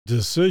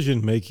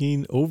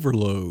Decision-making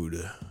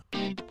overload.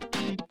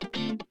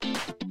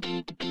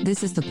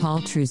 This is the Paul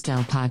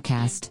Truesdell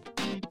Podcast.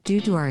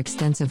 Due to our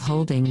extensive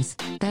holdings,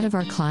 that of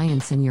our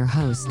clients and your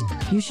host,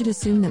 you should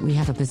assume that we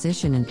have a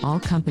position in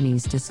all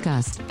companies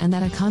discussed and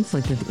that a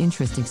conflict of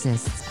interest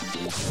exists.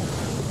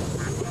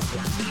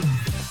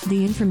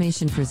 The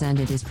information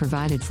presented is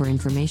provided for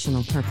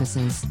informational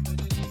purposes.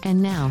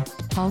 And now,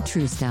 Paul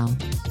Truesdell.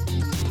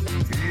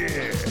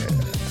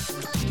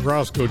 Yeah.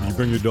 Roscoe, did you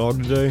bring your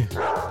dog today?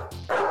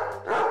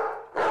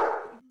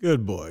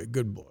 Good boy,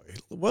 good boy.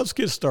 Let's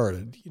get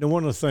started. You know,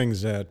 one of the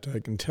things that I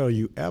can tell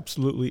you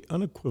absolutely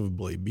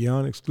unequivocally,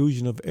 beyond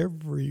exclusion of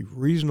every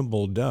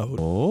reasonable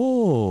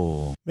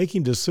doubt,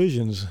 making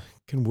decisions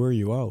can wear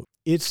you out.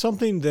 It's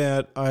something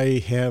that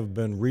I have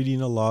been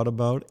reading a lot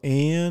about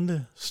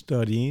and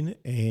studying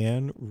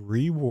and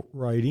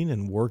rewriting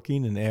and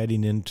working and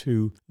adding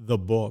into the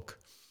book.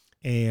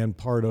 And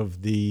part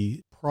of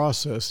the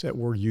process that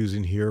we're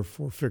using here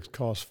for Fixed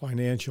Cost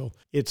Financial.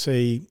 It's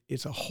a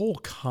whole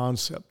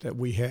concept that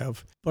we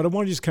have, but I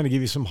want to just kind of give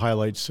you some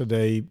highlights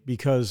today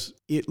because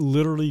it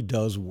literally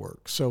does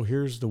work. So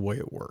here's the way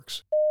it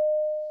works.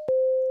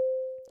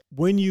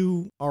 When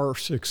you are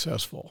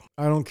successful,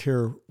 I don't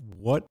care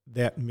what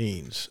that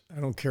means. I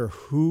don't care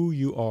who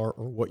you are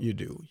or what you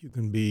do. You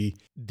can be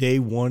day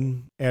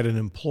one at an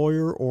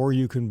employer, or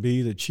you can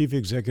be the chief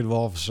executive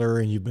officer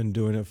and you've been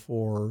doing it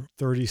for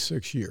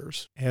 36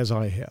 years, as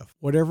I have.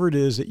 Whatever it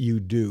is that you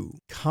do,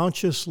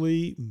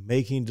 consciously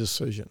making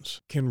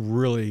decisions can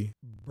really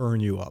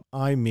burn you up.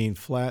 I mean,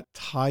 flat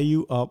tie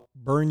you up,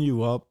 burn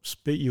you up,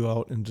 spit you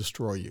out, and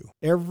destroy you.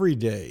 Every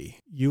day,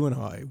 you and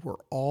I, we're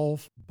all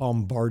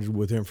bombarded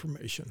with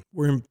information.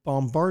 We're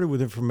bombarded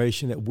with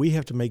information that we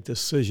have to make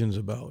decisions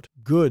about.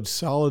 Good,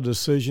 solid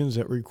decisions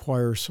that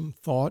require some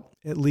thought,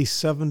 at least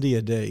 70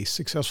 a day.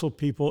 Successful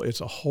people,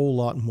 it's a whole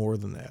lot more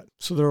than that.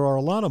 So there are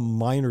a lot of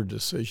minor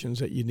decisions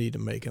that you need to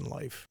make in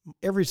life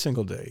every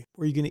single day.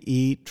 Where you're going to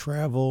eat,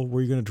 travel,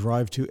 where you're going to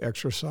drive to,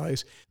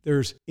 exercise.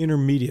 There's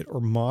intermediate or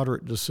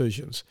moderate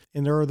decisions.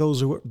 And there are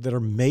those that are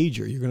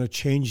major. You're going to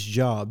change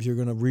jobs. You're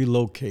going to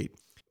relocate.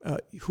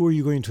 Who are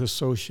you going to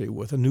associate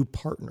with? A new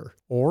partner?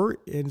 Or,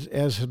 as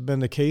has been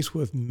the case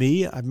with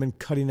me, I've been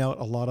cutting out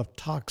a lot of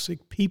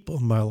toxic people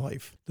in my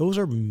life. Those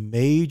are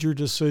major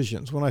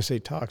decisions. When I say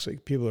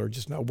toxic, people are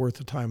just not worth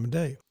the time of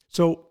day.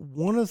 So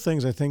one of the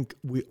things I think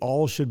we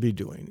all should be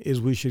doing is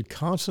we should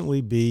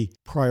constantly be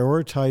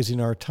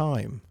prioritizing our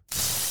time.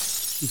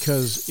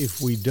 Because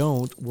if we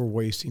don't, we're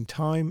wasting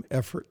time,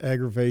 effort,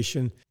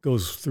 aggravation,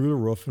 goes through the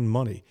roof, and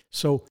money.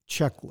 So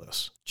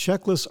checklists.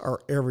 Checklists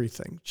are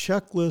everything.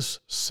 Checklists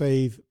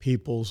save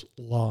people's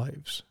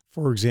lives.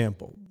 For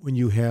example, when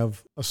you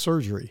have a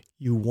surgery,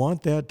 you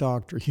want that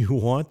doctor, you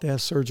want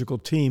that surgical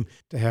team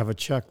to have a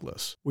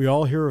checklist. We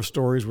all hear of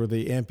stories where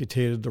they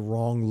amputated the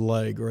wrong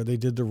leg or they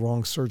did the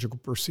wrong surgical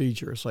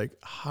procedure. It's like,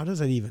 how does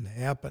that even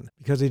happen?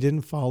 Because they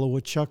didn't follow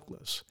a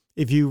checklist.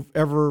 If you've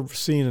ever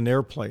seen an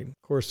airplane,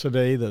 of course,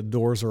 today the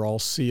doors are all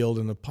sealed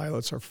and the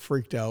pilots are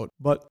freaked out.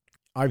 But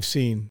I've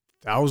seen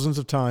thousands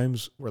of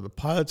times where the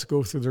pilots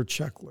go through their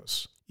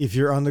checklists. If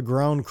you're on the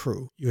ground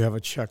crew, you have a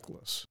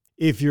checklist.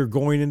 If you're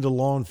going into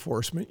law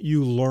enforcement,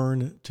 you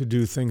learn to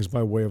do things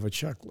by way of a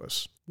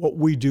checklist. What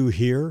we do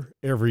here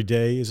every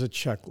day is a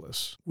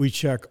checklist. We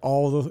check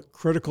all the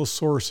critical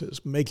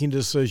sources, making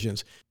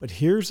decisions. But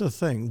here's the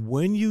thing.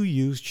 When you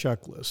use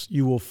checklists,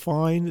 you will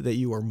find that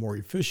you are more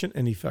efficient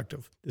and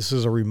effective. This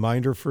is a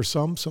reminder for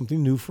some,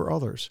 something new for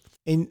others.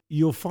 And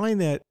you'll find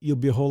that you'll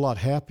be a whole lot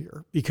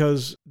happier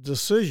because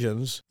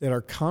decisions that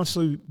are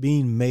constantly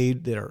being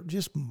made that are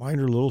just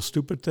minor little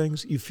stupid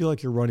things, you feel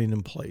like you're running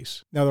in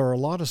place. Now, there are a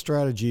lot of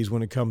strategies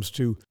when it comes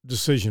to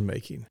decision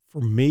making.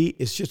 For me,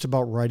 it's just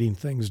about writing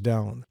things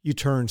down. You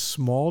turn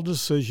small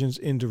decisions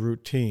into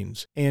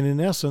routines. And in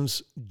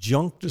essence,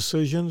 junk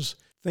decisions,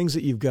 things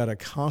that you've got to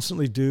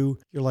constantly do,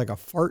 you're like a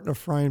fart in a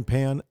frying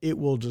pan. It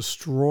will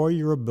destroy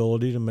your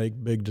ability to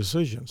make big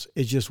decisions.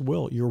 It just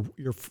will.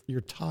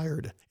 You're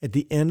tired. At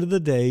the end of the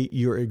day,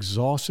 you're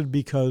exhausted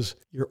because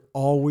you're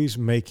always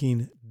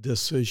making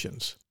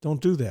decisions.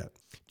 Don't do that.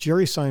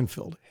 Jerry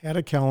Seinfeld had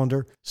a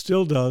calendar,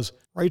 still does,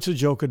 writes a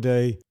joke a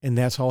day, and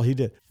that's all he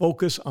did.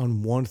 Focus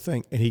on one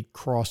thing, and he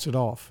crossed it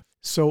off.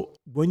 So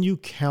when you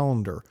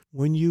calendar,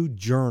 when you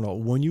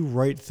journal, when you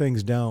write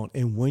things down,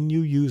 and when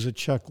you use a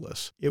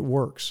checklist, it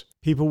works.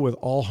 People with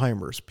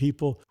Alzheimer's,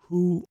 people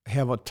who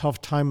have a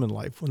tough time in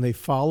life, when they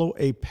follow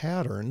a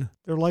pattern,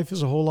 their life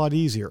is a whole lot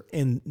easier.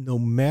 And no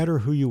matter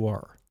who you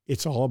are,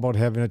 it's all about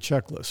having a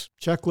checklist.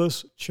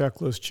 Checklist,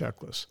 checklist,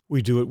 checklist.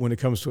 We do it when it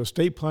comes to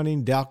estate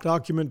planning,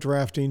 document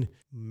drafting,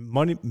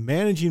 money,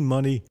 managing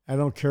money. I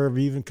don't care if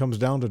it even comes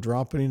down to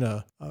dropping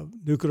a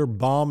nuclear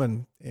bomb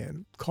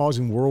and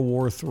causing World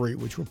War III,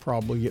 which we're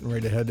probably getting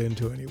ready to head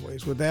into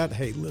anyways. With that,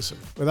 hey, listen,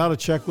 without a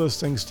checklist,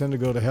 things tend to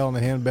go to hell in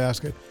a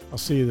handbasket. I'll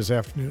see you this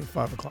afternoon at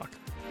 5 o'clock.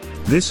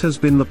 This has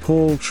been the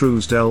Paul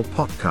Truesdell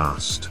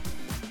Podcast.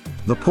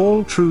 The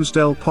Paul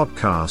Truesdell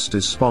Podcast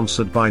is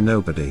sponsored by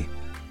nobody.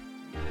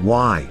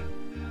 Why?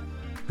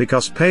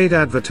 Because paid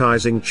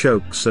advertising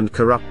chokes and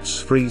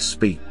corrupts free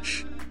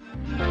speech.